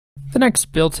The next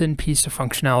built-in piece of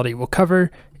functionality we'll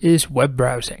cover is web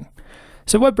browsing.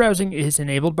 So web browsing is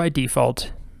enabled by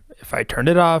default. If I turn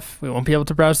it off, we won't be able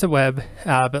to browse the web,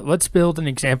 but let's build an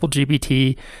example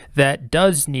GPT that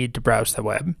does need to browse the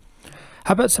web.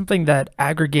 How about something that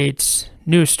aggregates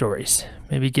news stories?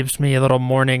 Maybe gives me a little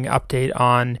morning update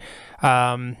on,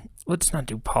 let's not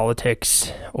do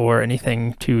politics or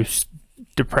anything too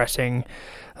depressing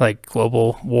like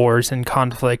global wars and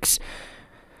conflicts.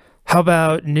 How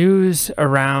about news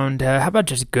around, how about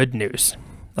just good news?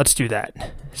 Let's do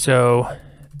that. So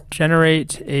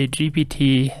generate a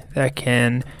GPT that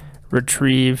can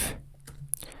retrieve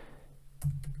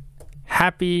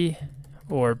happy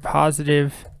or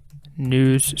positive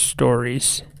news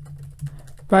stories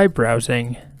by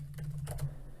browsing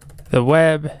the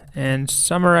web and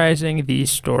summarizing these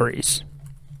stories.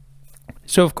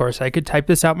 So of course I could type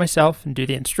this out myself and do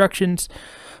the instructions,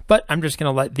 but I'm just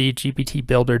going to let the GPT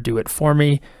builder do it for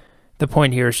me. The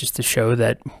point here is just to show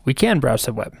that we can browse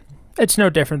the web. It's no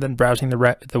different than browsing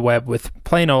the web with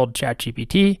plain old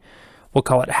ChatGPT. We'll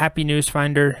call it Happy News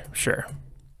Finder, sure.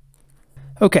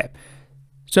 Okay,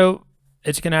 so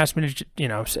it's going to ask me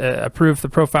to, approve the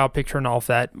profile picture and all of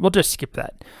that. We'll just skip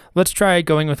that. Let's try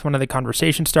going with one of the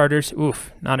conversation starters.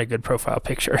 Oof, not a good profile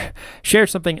picture. Share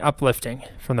something uplifting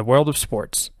from the world of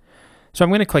sports. So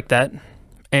I'm going to click that,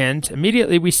 and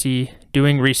immediately we see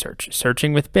doing research,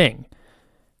 searching with Bing.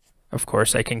 Of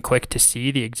course, I can click to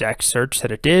see the exact search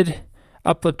that it did,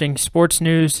 uplifting sports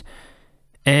news,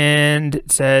 and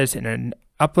it says in an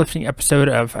uplifting episode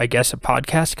of, I guess, a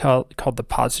podcast called The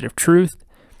Positive Truth.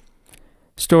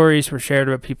 Stories were shared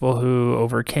about people who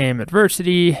overcame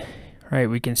adversity, right?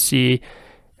 We can see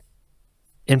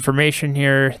information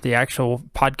here, the actual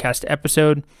podcast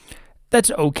episode.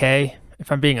 That's okay. If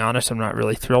I'm being honest, I'm not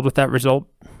really thrilled with that result.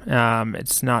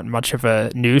 It's not much of a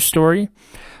news story,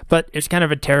 but it's kind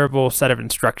of a terrible set of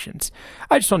instructions.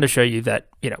 I just wanted to show you that,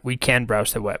 we can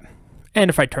browse the web.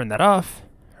 And if I turn that off,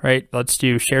 right, let's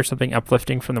do share something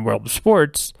uplifting from the world of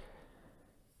sports.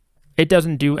 It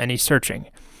doesn't do any searching.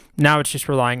 Now it's just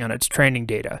relying on its training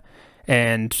data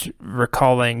and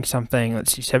recalling something.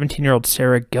 Let's see, 17-year-old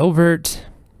Sarah Gilbert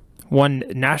won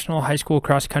national high school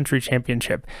cross-country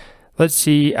championship. Let's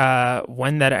see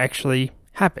when that actually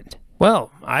happened.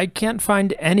 Well, I can't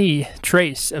find any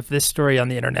trace of this story on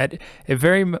the internet. It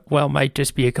very well might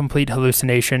just be a complete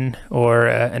hallucination or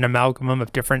an amalgam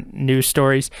of different news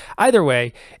stories. Either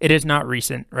way, it is not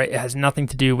recent, right? It has nothing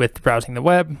to do with browsing the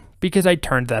web because I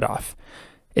turned that off.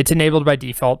 It's enabled by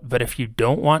default, but if you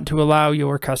don't want to allow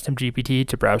your custom GPT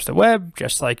to browse the web,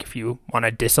 just like if you want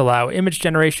to disallow image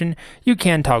generation, you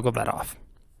can toggle that off.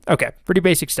 Okay, pretty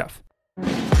basic stuff.